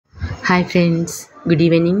Hi friends, good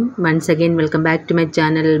evening. Once again welcome back to my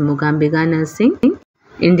channel Mugambika Nursing.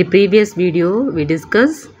 In the previous video we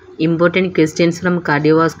discussed important questions from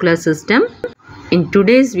cardiovascular system. In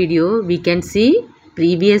today's video we can see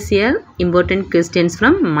previous year important questions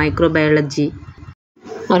from microbiology.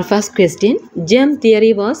 Our first question, germ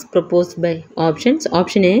theory was proposed by options.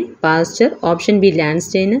 Option A, Pasteur. Option B,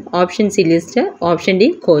 Landsteiner. Option C, Lister. Option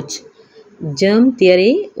D, Koch. Germ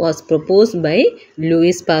theory was proposed by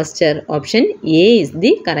Louis Pasteur. Option A is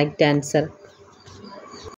the correct answer.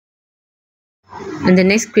 And the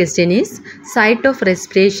next question is, site of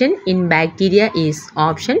respiration in bacteria is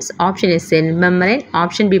options. Option A, cell membrane.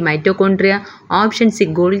 Option B, mitochondria. Option C,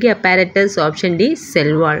 Golgi apparatus. Option D,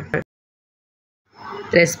 cell wall.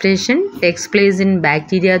 Respiration takes place in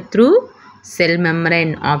bacteria through cell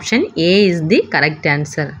membrane. Option A is the correct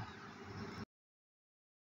answer.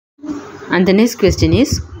 And the next question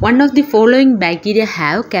is, one of the following bacteria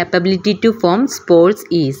have capability to form spores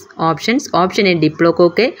is options. Option A,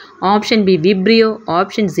 Diplococci. Option B, Vibrio.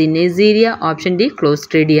 Option C, Neisseria. Option D,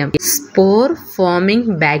 Clostridium. Spore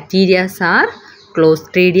forming bacteria are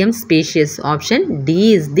Clostridium species. Option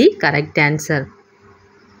D is the correct answer.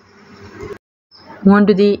 Move on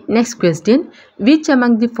to the next question. Which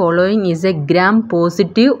among the following is a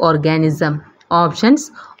gram-positive organism?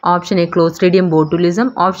 Options. Option A, Clostridium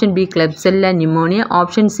botulism. Option B, Klebsiella pneumonia.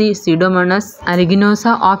 Option C, Pseudomonas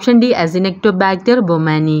aeruginosa. Option D, Acinetobacter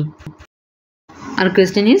baumannii. Our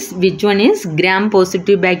question is, which one is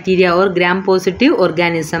gram-positive bacteria or gram-positive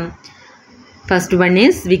organism? First one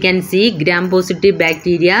is, we can see gram-positive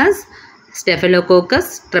bacteria.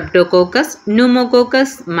 Staphylococcus, Streptococcus,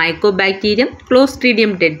 Pneumococcus, Mycobacterium,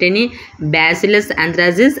 Clostridium tetani, Bacillus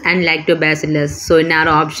anthracis and Lactobacillus. So in our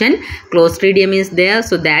option, Clostridium is there,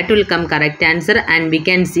 so that will come correct answer. And we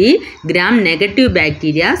can see gram-negative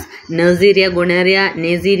bacteria, Neisseria gonorrhea,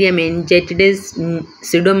 Neisseria meningitis,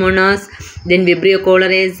 Pseudomonas, then Vibrio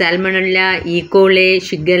cholerae, Salmonella, E. coli,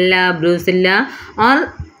 Shigella, Brucella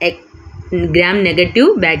or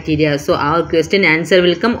gram-negative bacteria. So our question answer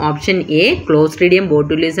will come option A. Clostridium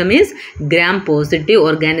botulism is gram-positive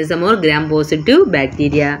organism or gram-positive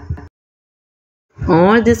bacteria.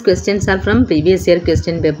 All these questions are from previous year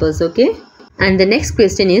question papers, okay? And the next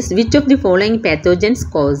question is, which of the following pathogens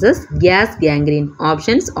causes gas gangrene?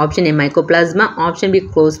 Options. Option A, Mycoplasma. Option B,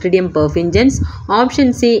 Clostridium perfringens.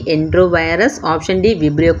 Option C, enterovirus. Option D,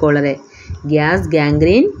 Vibrio cholerae. Gas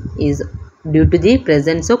gangrene is due to the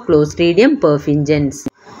presence of Clostridium perfringens.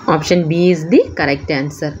 Option B is the correct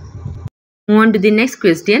answer. Move on to the next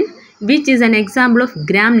question. Which is an example of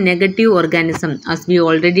gram-negative organism? As we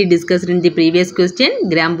already discussed in the previous question,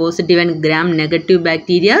 gram-positive and gram-negative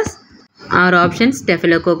bacteria. Our options,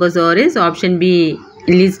 Staphylococcus aureus. Option B,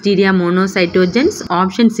 Listeria monocytogenes.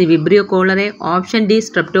 Option C, Vibrio cholerae. Option D,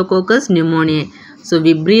 Streptococcus pneumoniae. So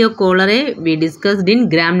Vibrio cholerae we discussed in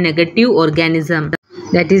gram-negative organism.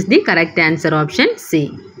 That is the correct answer, option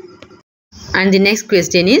C. And the next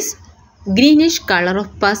question is, greenish color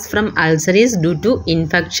of pus from ulcer is due to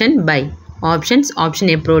infection by options. Option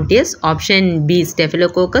A, Proteus. Option B,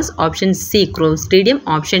 Staphylococcus. Option C, Clostridium.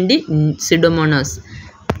 Option D, Pseudomonas.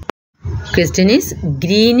 Question is,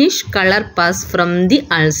 greenish color pus from the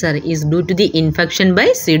ulcer is due to the infection by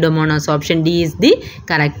Pseudomonas. Option D is the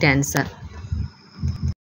correct answer.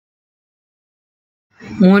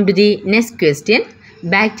 Move on to the next question.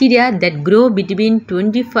 Bacteria that grow between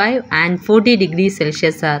 25 and 40 degrees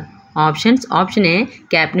Celsius are options. Option A,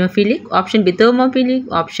 capnophilic. Option B,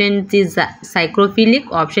 thermophilic. Option C,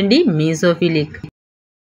 psychrophilic. Option D, mesophilic.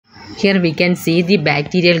 Here we can see the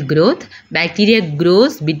bacterial growth. Bacteria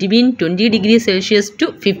grows between 20 degrees Celsius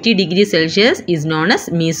to 50 degrees Celsius is known as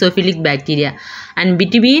mesophilic bacteria. And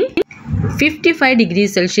between 55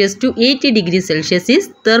 degrees Celsius to 80 degrees Celsius is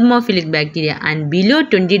thermophilic bacteria, and below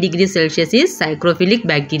 20 degrees Celsius is psychrophilic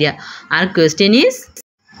bacteria. Our question is,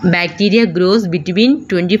 bacteria grows between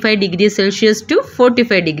 25 degrees Celsius to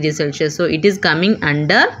 45 degrees Celsius. So it is coming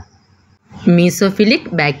under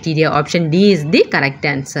mesophilic bacteria. Option D is the correct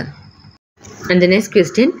answer. And the next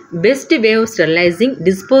question, best way of sterilizing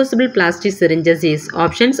disposable plastic syringes is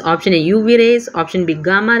options. Option A, UV rays. Option B,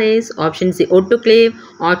 gamma rays. Option C, autoclave.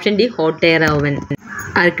 Option D, hot air oven.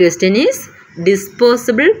 Our question is,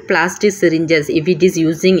 disposable plastic syringes, if it is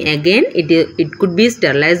using again, it could be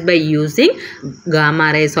sterilized by using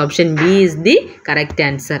gamma rays. Option B is the correct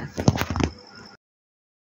answer.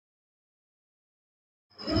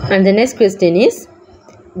 And the next question is,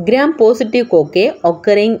 gram-positive cocci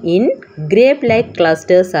occurring in grape-like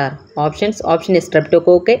clusters are options. Option A,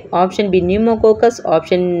 Streptococcus. Option B, Pneumococcus.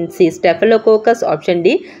 Option C, Staphylococcus. Option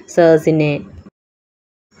D, Yersinia.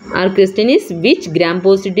 Our question is, which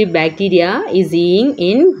gram-positive bacteria is seen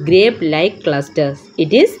in grape-like clusters?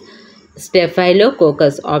 It is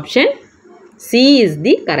Staphylococcus. Option C is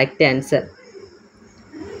the correct answer.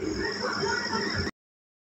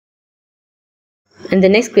 And the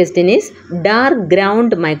next question is, dark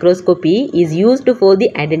ground microscopy is used for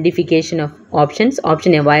the identification of options.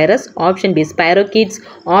 Option A, virus. Option B, spirochetes.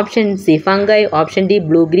 Option C, fungi. Option D,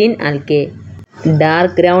 blue-green algae.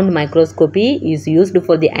 Dark ground microscopy is used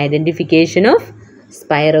for the identification of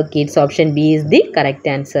spirochetes. Option B is the correct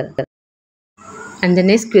answer. And the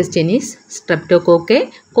next question is,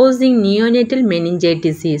 streptococci causing neonatal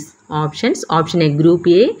meningitis is options. Option A, group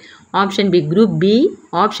A. Option B, group B.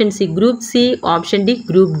 Option C, group C. Option D,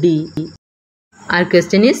 group D. Our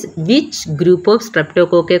question is, which group of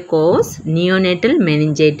streptococci cause neonatal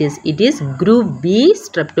meningitis? It is group B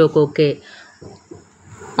streptococci.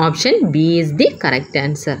 Option B is the correct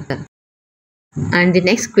answer. And the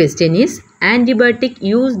next question is, antibiotic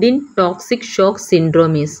used in toxic shock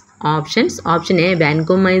syndrome is options. Option A,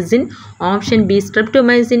 vancomycin. Option B,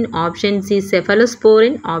 streptomycin. Option C,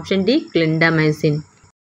 cephalosporin. Option D, clindamycin.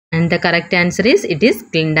 And the correct answer is, it is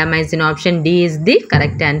clindamycin. Option D is the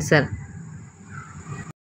correct answer.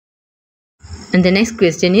 And the next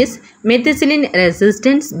question is, methicillin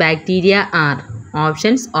resistant bacteria are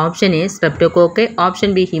options. Option A, streptococci.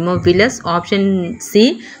 Option B, haemophilus. Option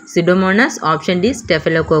C, pseudomonas. Option D,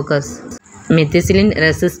 staphylococcus. Methicillin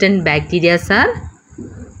resistant bacteria are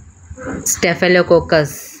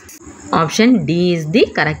staphylococcus. Option D is the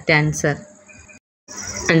correct answer.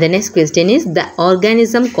 And the next question is, the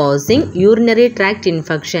organism causing urinary tract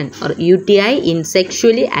infection or UTI in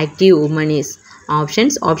sexually active women is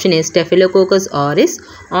options. Option A, Staphylococcus aureus.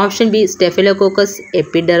 Option B, Staphylococcus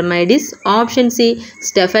epidermidis. Option C,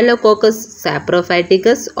 Staphylococcus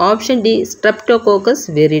saprophyticus. Option D, Streptococcus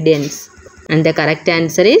viridans. And the correct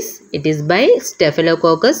answer is, it is by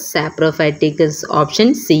Staphylococcus saprophyticus.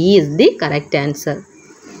 Option C is the correct answer.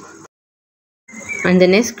 And the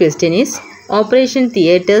next question is, operation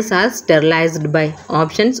theatres are sterilized by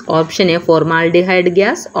options. Option A, formaldehyde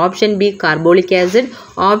gas. Option B, carbolic acid.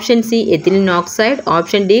 Option C, ethylene oxide.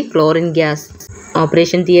 Option D, chlorine gas.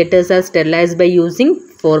 Operation theatres are sterilized by using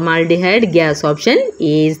formaldehyde gas. Option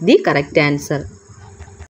A is the correct answer.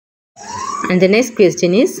 And the next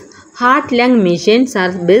question is, heart-lung machines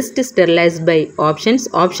are best sterilized by options.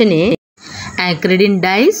 Option A, acridine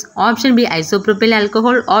dyes. Option B, isopropyl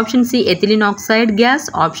alcohol. Option C, ethylene oxide gas.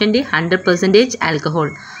 Option D, 100% alcohol.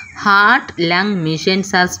 Heart-lung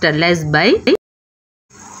machines are sterilized by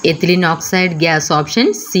ethylene oxide gas.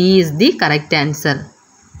 Option C is the correct answer.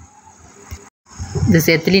 This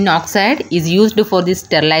ethylene oxide is used for the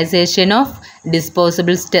sterilization of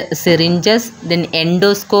disposable syringes, then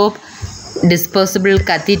endoscope, disposable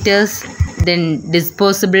catheters, then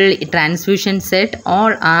disposable transfusion set.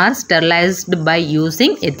 All are sterilized by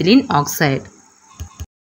using ethylene oxide.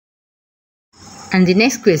 And the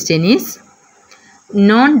next question is,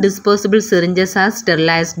 non-disposable syringes are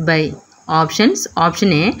sterilized by options.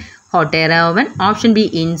 Option A, hot air oven. Option B,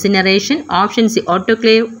 incineration. Option C,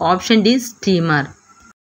 autoclave. Option D, steamer.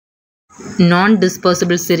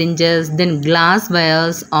 Non-disposable syringes, then glass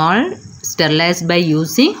vials, all sterilized by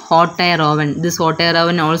using hot air oven. This hot air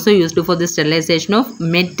oven also used for the sterilization of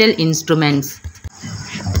metal instruments.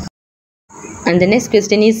 And the next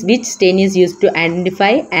question is, which stain is used to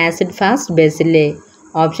identify acid-fast bacilli?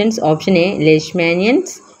 Options. Option A,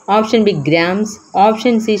 Leishmanians. Option B, Grams.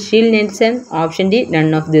 Option C, Shield-Nielsen. Option D,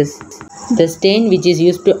 none of this. The stain which is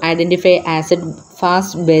used to identify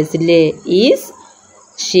acid-fast bacilli is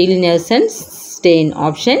Shield-Nielsen stain.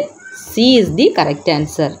 Option C is the correct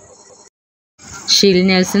answer.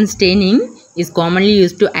 Shield-Nielsen staining is commonly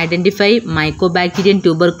used to identify Mycobacterium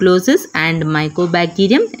tuberculosis and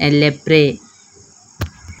Mycobacterium leprae.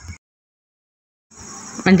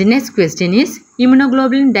 And the next question is,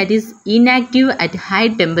 immunoglobulin that is inactive at high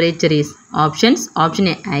temperature is options. Option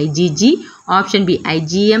A, IgG. Option B,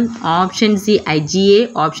 IgM. Option C,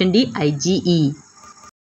 IgA. Option D, IgE.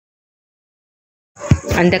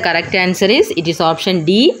 And the correct answer is, it is option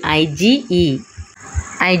D, IgE.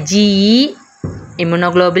 IgE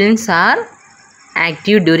immunoglobulins are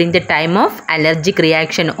active during the time of allergic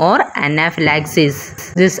reaction or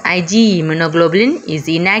anaphylaxis. This IgE immunoglobulin is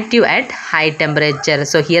inactive at high temperature.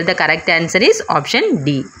 So here the correct answer is option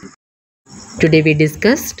D. Today we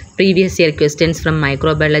discussed previous year questions from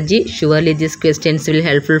microbiology. Surely these questions will be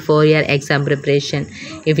helpful for your exam preparation.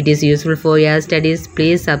 If it is useful for your studies,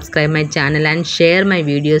 please subscribe my channel and share my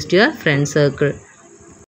videos to your friend circle.